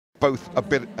both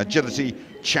agility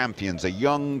champions. A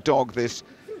young dog, this,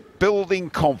 building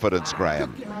confidence,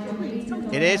 Graham.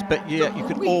 It is, but you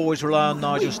can always rely on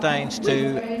Nigel Staines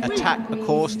to attack the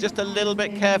course. Just a little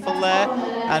bit careful there,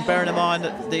 and bearing in mind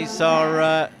that these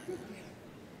are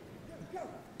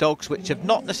dogs which have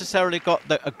not necessarily got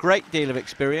a great deal of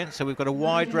experience, so we've got a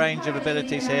wide range of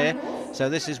abilities here. So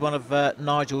this is one of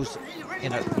Nigel's,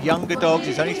 younger dogs.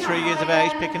 He's only 3 years of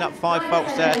age, picking up 5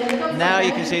 faults there. Now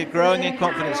you can see it growing in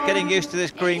confidence, getting used to this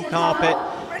green carpet,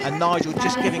 and Nigel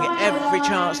just giving it every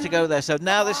chance to go there. So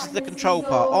now this is the control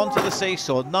part, onto the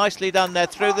seesaw. Nicely done there,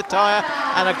 through the tyre,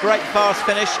 and a great fast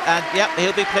finish, and yep,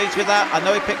 he'll be pleased with that. I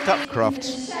know he picked up...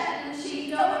 Crufts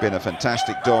been a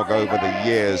fantastic dog over the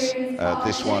years,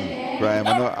 this one, Graham,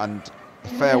 and the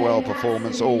farewell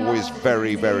performance always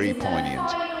very, very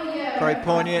poignant. Very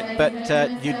poignant, but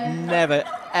you'd never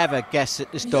ever guess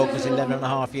that this dog was 11 and a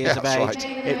half years of age. Right.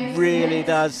 It really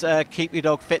does keep your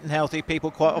dog fit and healthy.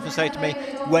 People quite often say to me,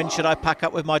 when should I pack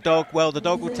up with my dog? Well, the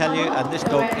dog will tell you, and this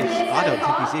dog is, I don't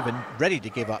think he's even ready to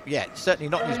give up yet. Certainly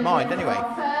not in his mind anyway.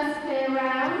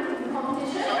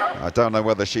 I don't know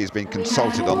whether she's been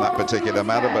consulted on that particular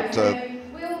matter, but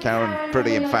Karen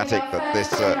pretty emphatic that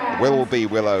this will be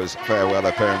Willow's farewell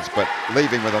appearance, but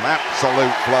leaving with an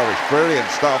absolute flourish. Brilliant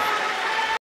stuff.